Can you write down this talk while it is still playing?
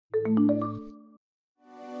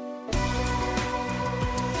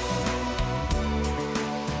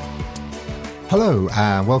Hello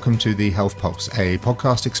and welcome to the Health Pulse, a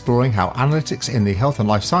podcast exploring how analytics in the health and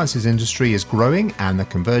life sciences industry is growing and the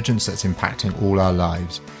convergence that's impacting all our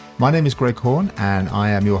lives. My name is Greg Horn and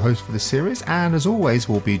I am your host for this series, and as always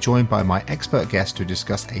we'll be joined by my expert guest to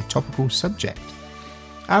discuss a topical subject.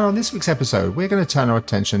 And on this week's episode, we're going to turn our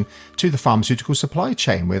attention to the pharmaceutical supply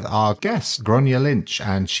chain with our guest, Gronya Lynch,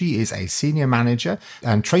 and she is a senior manager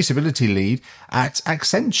and traceability lead at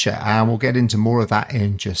Accenture, and we'll get into more of that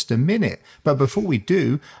in just a minute. But before we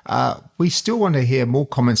do, we still want to hear more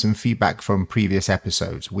comments and feedback from previous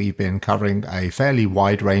episodes. We've been covering a fairly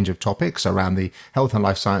wide range of topics around the health and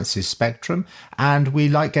life sciences spectrum, and we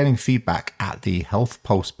like getting feedback at the Health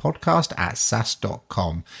Pulse podcast at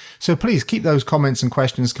sas.com. So please keep those comments and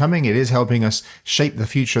questions coming. It is helping us shape the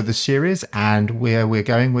future of the series and where we're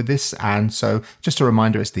going with this. And so just a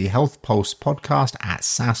reminder, it's the Health Pulse podcast at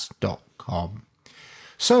sas.com.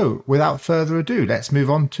 So without further ado, let's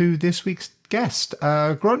move on to this week's guest.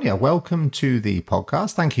 Gronya, welcome to the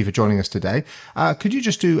podcast. Thank you for joining us today. Could you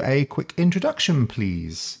just do a quick introduction,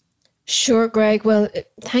 please? Sure, Greg. Well,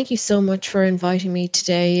 thank you so much for inviting me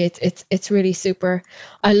today. It's really super.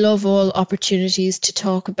 I love all opportunities to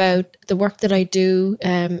talk about the work that I do.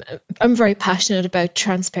 I'm very passionate about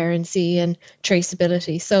transparency and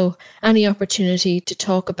traceability. So any opportunity to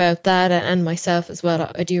talk about that and myself as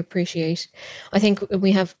well, I do appreciate. I think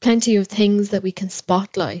we have plenty of things that we can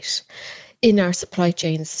spotlight in our supply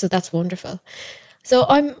chains. So that's wonderful.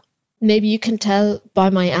 So maybe you can tell by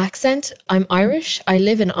my accent, I'm Irish. I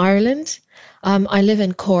live in Ireland. I live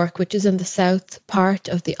in Cork, which is in the south part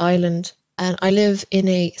of the island. And I live in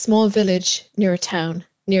a small village near a town,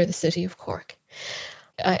 near the city of Cork.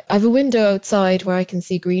 I have a window outside where I can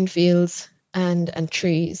see green fields and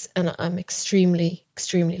trees, and I'm extremely,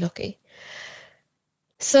 extremely lucky.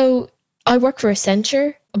 So I work for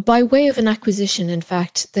Accenture. By way of an acquisition, in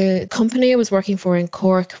fact, the company I was working for in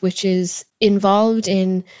Cork, which is involved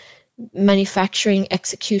in manufacturing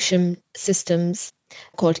execution systems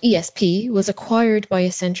called ESP, was acquired by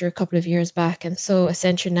Accenture a couple of years back. And so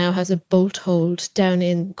Accenture now has a bolt hold down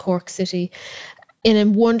in Cork City in a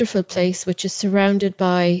wonderful place, which is surrounded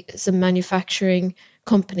by some manufacturing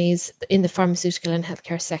companies in the pharmaceutical and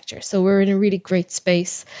healthcare sector. So we're in a really great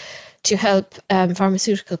space to help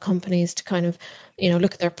pharmaceutical companies to kind of,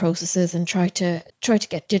 look at their processes and try to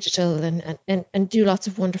get digital and do lots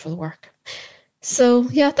of wonderful work. So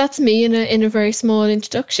yeah, that's me in a very small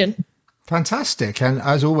introduction. Fantastic. And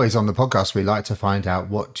as always on the podcast, we like to find out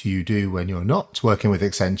what you do when you're not working with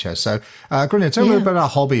Accenture. So Gronya, tell me about a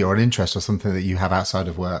hobby or an interest or something that you have outside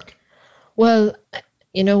of work. Well,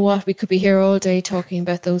 you know what? We could be here all day talking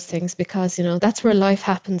about those things because, that's where life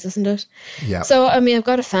happens, isn't it? Yeah. So, I've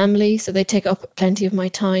got a family, so they take up plenty of my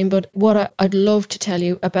time. But what I'd love to tell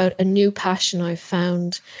you about a new passion I've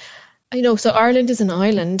found. So Ireland is an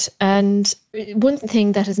island, and one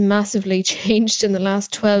thing that has massively changed in the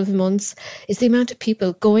last 12 months is the amount of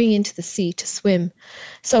people going into the sea to swim.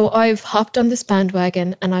 So I've hopped on this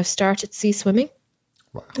bandwagon and I've started sea swimming.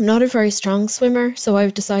 Wow. I'm not a very strong swimmer, so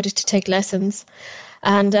I've decided to take lessons.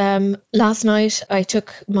 And last night I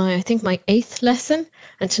took my 8th lesson,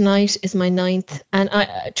 and tonight is my 9th. And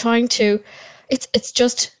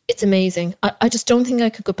it's amazing. I just don't think I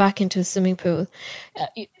could go back into a swimming pool.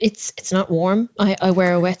 It's not warm. I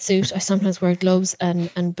wear a wetsuit. I sometimes wear gloves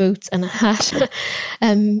and boots and a hat.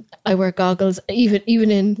 I wear goggles, even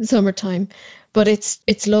in summertime. But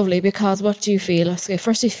it's lovely because what do you feel?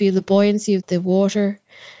 First you feel the buoyancy of the water,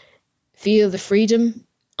 feel the freedom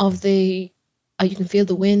of you can feel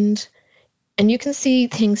the wind, and you can see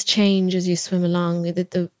things change as you swim along.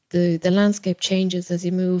 The landscape changes as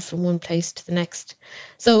you move from one place to the next.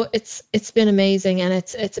 So it's been amazing, and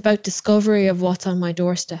it's about discovery of what's on my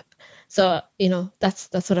doorstep. So, that's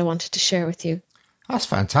what I wanted to share with you. That's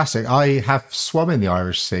fantastic. I have swum in the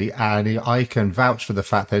Irish Sea and I can vouch for the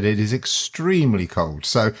fact that it is extremely cold.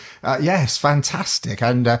 So, yes, fantastic.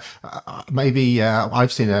 And maybe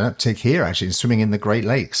I've seen an uptick here actually in swimming in the Great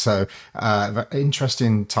Lakes. So,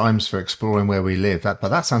 interesting times for exploring where we live. But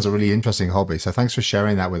that sounds a really interesting hobby. So thanks for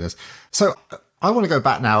sharing that with us. So I want to go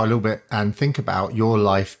back now a little bit and think about your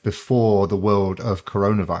life before the world of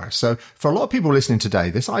coronavirus. So for a lot of people listening today,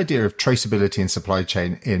 this idea of traceability and supply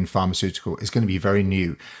chain in pharmaceutical is going to be very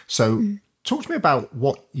new. So talk to me about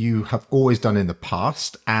what you have always done in the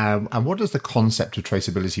past and what does the concept of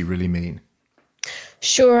traceability really mean?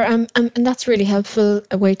 Sure, and that's really helpful,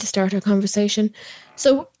 a way to start our conversation.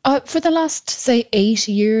 So for the last, say, 8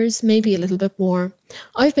 years, maybe a little bit more,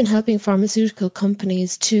 I've been helping pharmaceutical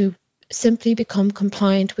companies to simply become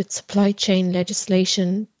compliant with supply chain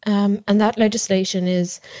legislation. And that legislation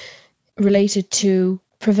is related to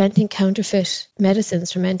preventing counterfeit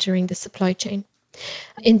medicines from entering the supply chain.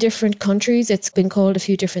 In different countries, it's been called a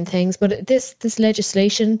few different things, but this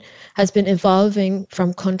legislation has been evolving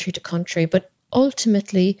from country to country, but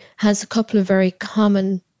ultimately has a couple of very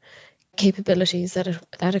common capabilities that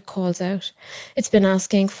it calls out. It's been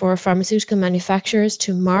asking for pharmaceutical manufacturers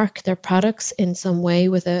to mark their products in some way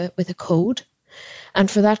with a code,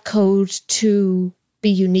 and for that code to be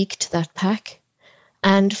unique to that pack,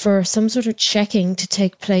 and for some sort of checking to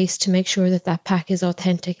take place to make sure that that pack is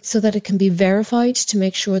authentic, so that it can be verified to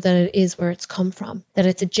make sure that it is where it's come from, that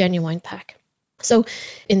it's a genuine pack. So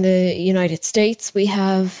in the United States, we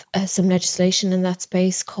have some legislation in that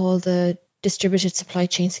space called the Distributed Supply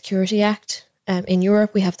Chain Security Act. In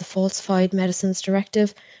Europe, we have the Falsified Medicines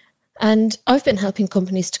Directive. And I've been helping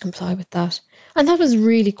companies to comply with that. And that was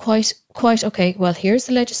really quite okay. Well, here's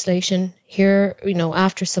the legislation. Here,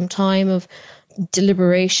 after some time of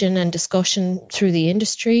deliberation and discussion through the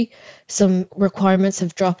industry, some requirements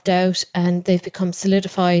have dropped out and they've become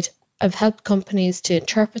solidified. I've helped companies to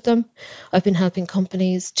interpret them. I've been helping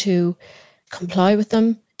companies to comply with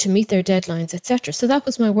them, to meet their deadlines, etc. So that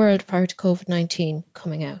was my world prior to COVID-19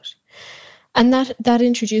 coming out. And that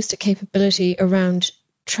introduced a capability around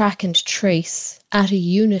track and trace at a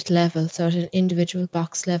unit level, so at an individual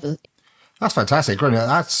box level. That's fantastic.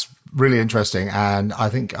 That's really interesting. And I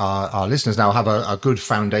think our listeners now have a good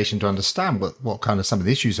foundation to understand what kind of some of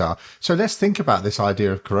the issues are. So let's think about this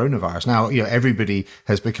idea of coronavirus. Now, everybody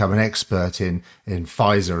has become an expert in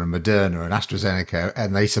Pfizer and Moderna and AstraZeneca,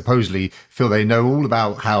 and they supposedly feel they know all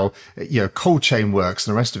about how, cold chain works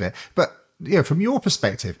and the rest of it. But from your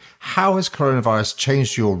perspective, how has coronavirus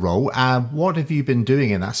changed your role, and what have you been doing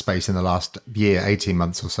in that space in the last year, 18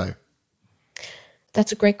 months or so?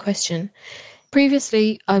 That's a great question.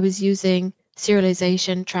 Previously, I was using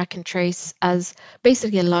serialization, track and trace as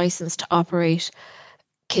basically a license to operate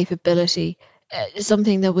capability,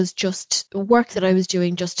 something that was just work that I was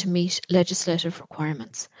doing just to meet legislative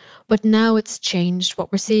requirements. But now it's changed. What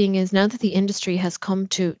we're seeing is now that the industry has come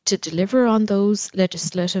to deliver on those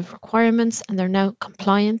legislative requirements and they're now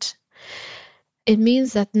compliant, it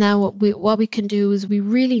means that now what we can do is we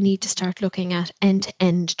really need to start looking at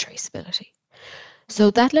end-to-end traceability. So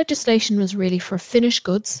that legislation was really for finished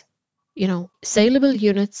goods, saleable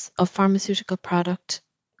units of pharmaceutical product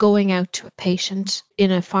going out to a patient in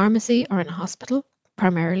a pharmacy or in a hospital,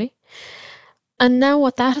 primarily. And now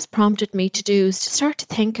what that has prompted me to do is to start to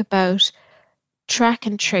think about track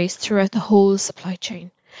and trace throughout the whole supply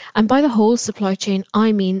chain. And by the whole supply chain,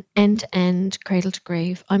 I mean end-to-end, cradle to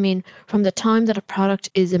grave. I mean, from the time that a product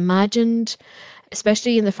is imagined,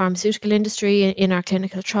 especially in the pharmaceutical industry, in our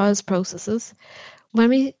clinical trials processes, when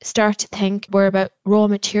we start to think where about raw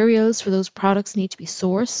materials for those products need to be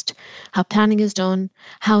sourced, how planning is done,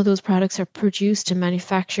 how those products are produced and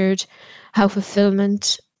manufactured, how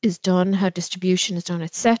fulfillment is done, how distribution is done,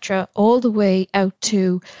 etc., all the way out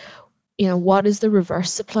to, what is the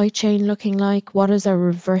reverse supply chain looking like? What is our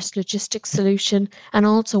reverse logistics solution? And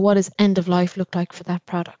also, what does end of life look like for that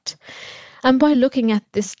product? And by looking at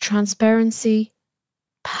this transparency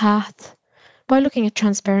path, by looking at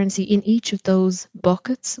transparency in each of those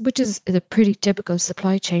buckets, which is a pretty typical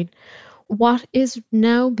supply chain, what is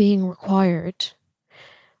now being required,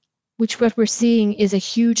 which what we're seeing is a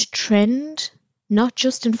huge trend, not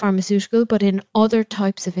just in pharmaceutical, but in other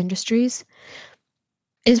types of industries,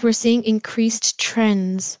 is we're seeing increased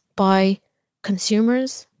trends by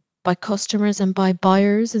consumers, by customers, and by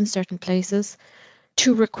buyers in certain places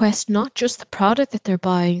to request not just the product that they're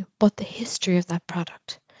buying, but the history of that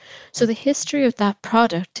product. So the history of that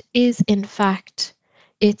product is, in fact,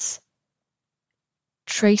 its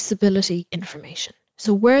traceability information.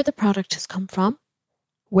 So where the product has come from,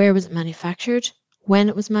 where was it manufactured, when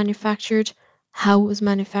it was manufactured, how it was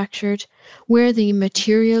manufactured, where the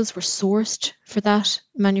materials were sourced for that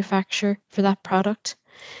manufacture, for that product,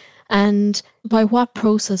 and by what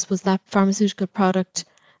process was that pharmaceutical product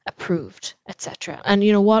approved, etc. And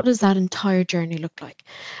what does that entire journey look like?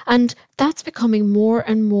 And that's becoming more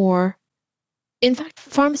and more. In fact,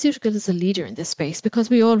 pharmaceutical is a leader in this space because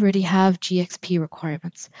we already have GXP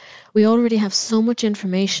requirements. We already have so much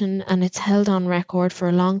information and it's held on record for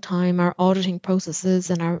a long time. Our auditing processes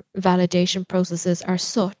and our validation processes are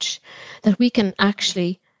such that we can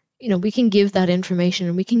actually, we can give that information,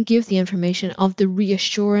 and we can give the information of the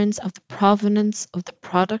reassurance of the provenance of the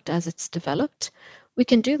product as it's developed. We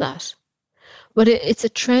can do that. But it's a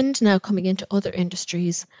trend now coming into other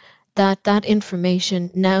industries that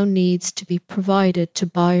information now needs to be provided to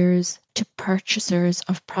buyers, to purchasers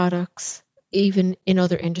of products, even in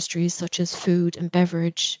other industries such as food and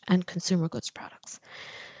beverage and consumer goods products.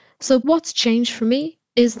 So what's changed for me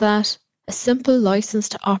is that a simple license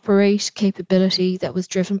to operate capability that was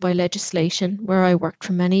driven by legislation, where I worked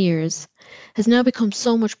for many years, has now become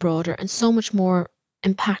so much broader and so much more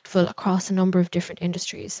impactful across a number of different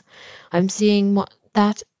industries. I'm seeing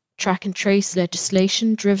that track and trace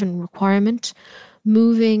legislation driven requirement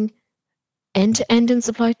moving end to end in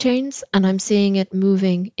supply chains, and I'm seeing it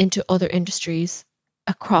moving into other industries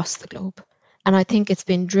across the globe. And I think it's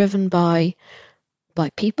been driven by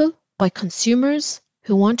people, by consumers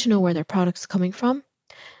who want to know where their products are coming from.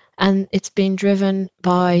 And it's been driven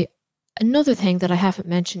by another thing that I haven't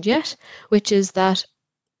mentioned yet, which is that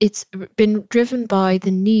it's been driven by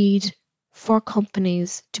the need for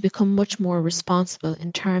companies to become much more responsible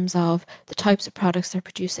in terms of the types of products they're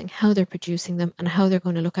producing, how they're producing them, and how they're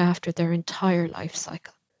going to look after their entire life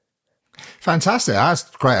cycle. Fantastic. That's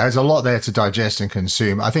great. There's a lot there to digest and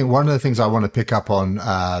consume. I think one of the things I want to pick up on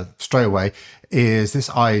straight away is this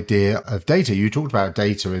idea of data. You talked about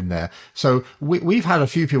data in there. So we've had a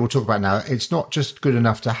few people talk about now, it's not just good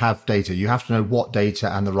enough to have data. You have to know what data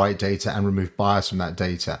and the right data and remove bias from that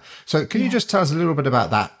data. So can you just tell us a little bit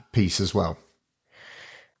about that piece as well?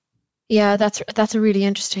 Yeah, that's a really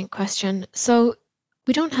interesting question. So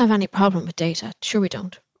we don't have any problem with data. Sure we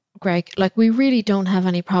don't, Greg. Like, we really don't have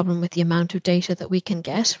any problem with the amount of data that we can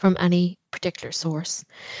get from any particular source.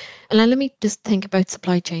 And now let me just think about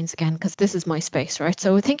supply chains again, because this is my space, right?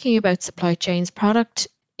 So we're thinking about supply chains. Product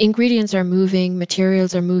ingredients are moving,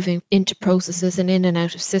 materials are moving into processes and in and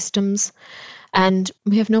out of systems. And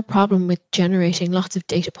we have no problem with generating lots of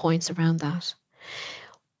data points around that.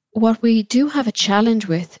 What we do have a challenge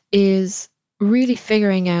with is really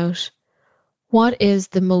figuring out what is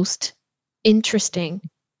the most interesting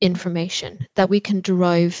information that we can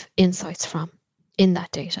derive insights from in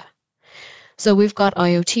that data. So we've got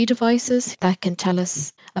IoT devices that can tell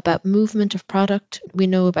us about movement of product. We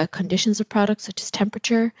know about conditions of product, such as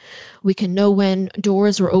temperature. We can know when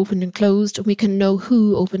doors were opened and closed. We can know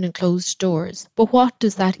who opened and closed doors. But what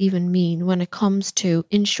does that even mean when it comes to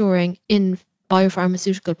ensuring in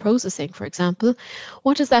biopharmaceutical processing, for example?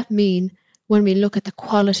 What does that mean when we look at the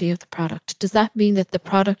quality of the product? Does that mean that the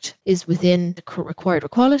product is within the required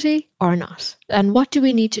quality or not? And what do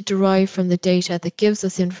we need to derive from the data that gives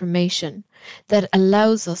us information that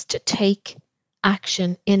allows us to take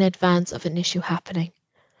action in advance of an issue happening?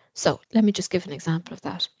 So let me just give an example of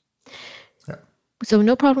that. Yeah. So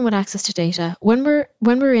no problem with access to data. When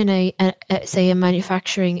we're in a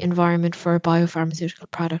manufacturing environment for a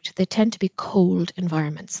biopharmaceutical product, they tend to be cold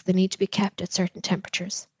environments. They need to be kept at certain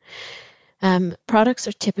temperatures. Products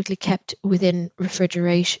are typically kept within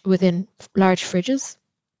refrigeration, within large fridges.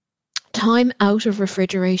 Time out of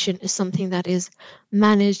refrigeration is something that is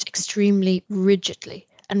managed extremely rigidly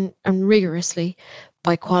and rigorously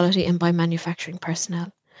by quality and by manufacturing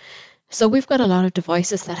personnel. So we've got a lot of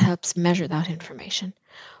devices that helps measure that information.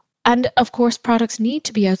 And of course, products need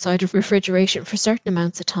to be outside of refrigeration for certain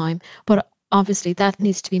amounts of time, but obviously that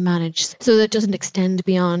needs to be managed so that it doesn't extend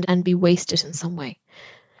beyond and be wasted in some way.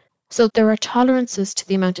 So there are tolerances to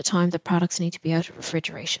the amount of time that products need to be out of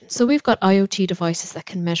refrigeration. So we've got IoT devices that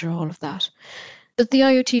can measure all of that. But the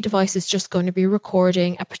IoT device is just going to be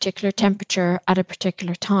recording a particular temperature at a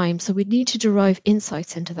particular time. So we need to derive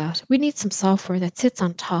insights into that. We need some software that sits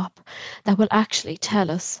on top that will actually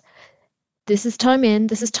tell us, this is time in,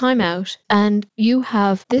 this is time out, and you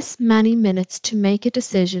have this many minutes to make a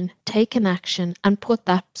decision, take an action, and put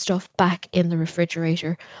that stuff back in the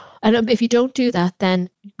refrigerator. And if you don't do that, then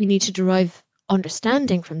we need to derive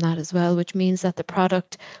understanding from that as well, which means that the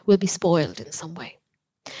product will be spoiled in some way.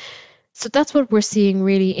 So that's what we're seeing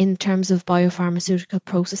really in terms of biopharmaceutical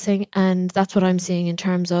processing. And that's what I'm seeing in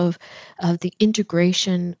terms of the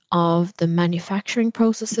integration of the manufacturing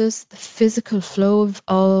processes, the physical flow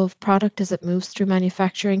of product as it moves through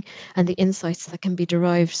manufacturing, and the insights that can be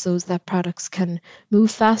derived so that products can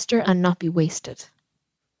move faster and not be wasted.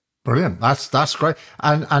 Brilliant. That's great.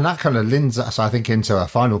 And that kind of leads us, I think, into a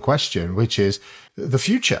final question, which is the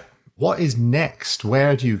future. What is next?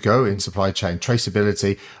 Where do you go in supply chain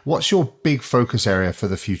traceability? What's your big focus area for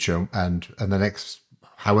the future and the next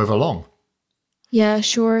however long? Yeah,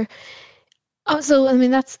 sure. So, I mean,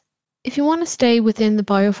 that's, if you want to stay within the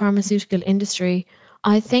biopharmaceutical industry,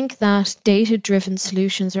 I think that data-driven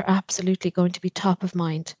solutions are absolutely going to be top of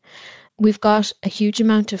mind. We've got a huge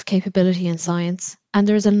amount of capability in science, and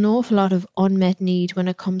there's an awful lot of unmet need when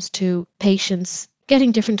it comes to patients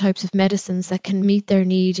getting different types of medicines that can meet their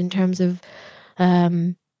need in terms of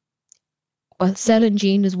well, cell and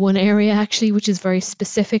gene is one area actually, which is very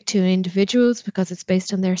specific to individuals because it's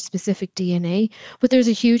based on their specific DNA. But there's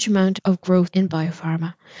a huge amount of growth in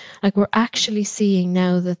biopharma. Like, we're actually seeing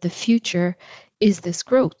now that the future is this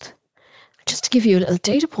growth. Just to give you a little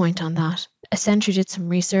data point on that, Accenture did some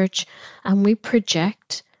research and we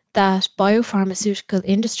project that biopharmaceutical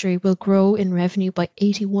industry will grow in revenue by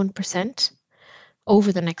 81%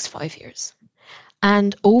 over the next 5 years.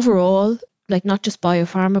 And overall, like not just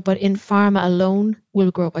biopharma, but in pharma alone,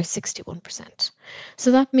 will grow by 61%.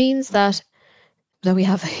 So that means that we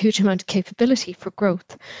have a huge amount of capability for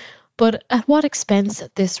growth. But at what expense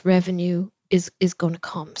this revenue is going to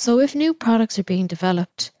come? So if new products are being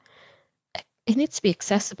developed, it needs to be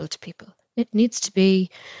accessible to people. It needs to be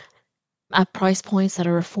at price points that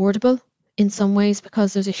are affordable in some ways,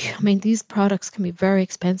 because these products can be very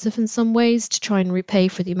expensive in some ways to try and repay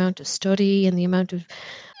for the amount of study and the amount of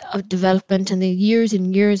development and the years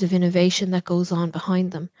and years of innovation that goes on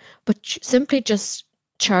behind them. But simply just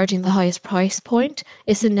charging the highest price point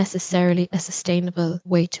isn't necessarily a sustainable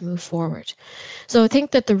way to move forward. So I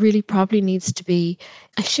think that there really probably needs to be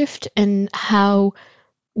a shift in how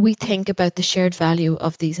we think about the shared value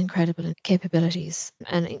of these incredible capabilities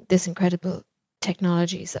and this incredible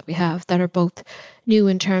technologies that we have that are both new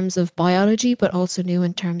in terms of biology, but also new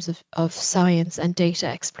in terms of science and data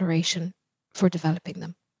exploration for developing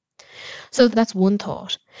them. So that's one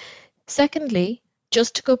thought. Secondly,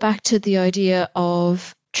 just to go back to the idea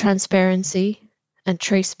of transparency and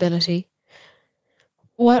traceability,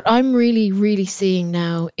 what I'm really, really seeing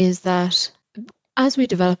now is that as we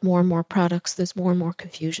develop more and more products, there's more and more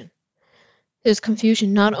confusion. There's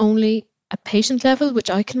confusion not only at patient level, which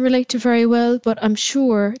I can relate to very well, but I'm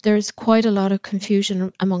sure there's quite a lot of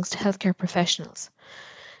confusion amongst healthcare professionals.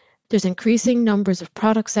 There's increasing numbers of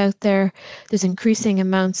products out there. There's increasing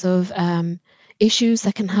amounts of issues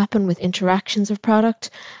that can happen with interactions of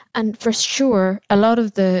product. And for sure, a lot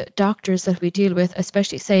of the doctors that we deal with,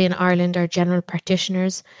 especially say in Ireland, are general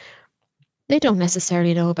practitioners. They don't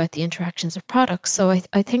necessarily know about the interactions of products. So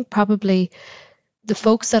I think probably the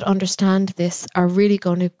folks that understand this are really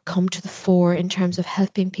going to come to the fore in terms of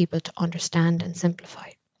helping people to understand and simplify.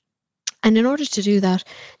 And in order to do that,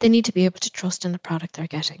 they need to be able to trust in the product they're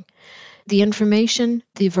getting. The information,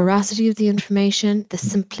 the veracity of the information, the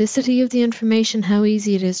simplicity of the information, how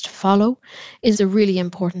easy it is to follow is a really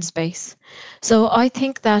important space. So I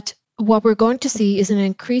think that what we're going to see is an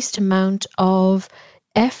increased amount of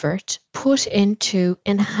effort put into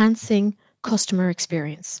enhancing customer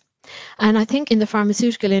experience. And I think in the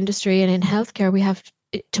pharmaceutical industry and in healthcare, we have,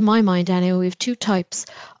 to my mind anyway, we have two types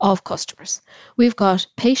of customers. We've got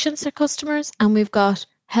patients as customers, and we've got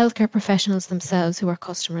healthcare professionals themselves who are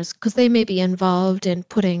customers, because they may be involved in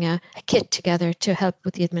putting a kit together to help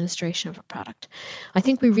with the administration of a product. I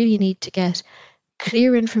think we really need to get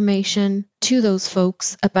clear information to those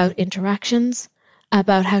folks about interactions,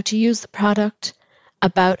 about how to use the product,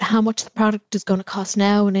 about how much the product is going to cost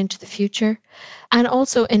now and into the future, and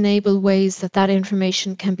also enable ways that that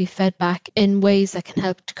information can be fed back in ways that can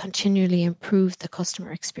help to continually improve the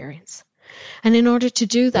customer experience. And in order to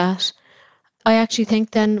do that, I actually think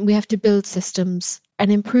then we have to build systems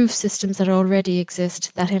and improve systems that already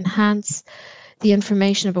exist that enhance the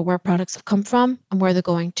information about where products have come from and where they're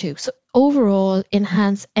going to. So overall,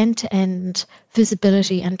 enhance end-to-end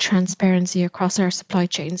visibility and transparency across our supply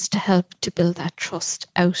chains to help to build that trust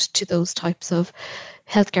out to those types of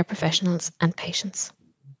healthcare professionals and patients.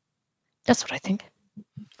 That's what I think.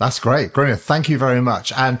 That's great. Grynia, thank you very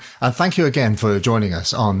much. And thank you again for joining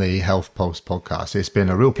us on the Health Pulse podcast. It's been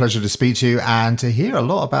a real pleasure to speak to you and to hear a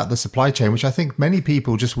lot about the supply chain, which I think many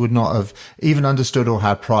people just would not have even understood or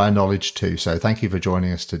had prior knowledge to. So thank you for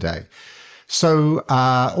joining us today. So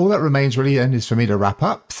all that remains really then is for me to wrap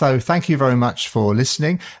up. So thank you very much for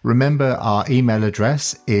listening. Remember, our email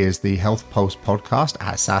address is the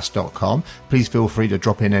healthpulsepodcast@sas.com. Please feel free to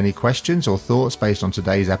drop in any questions or thoughts based on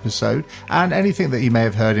today's episode, and anything that you may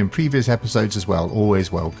have heard in previous episodes as well.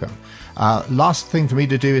 Always welcome. Last thing for me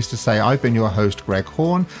to do is to say I've been your host, Greg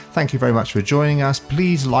Horn. Thank you very much for joining us.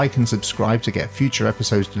 Please like and subscribe to get future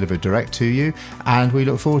episodes delivered direct to you. And we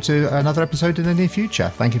look forward to another episode in the near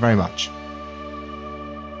future. Thank you very much.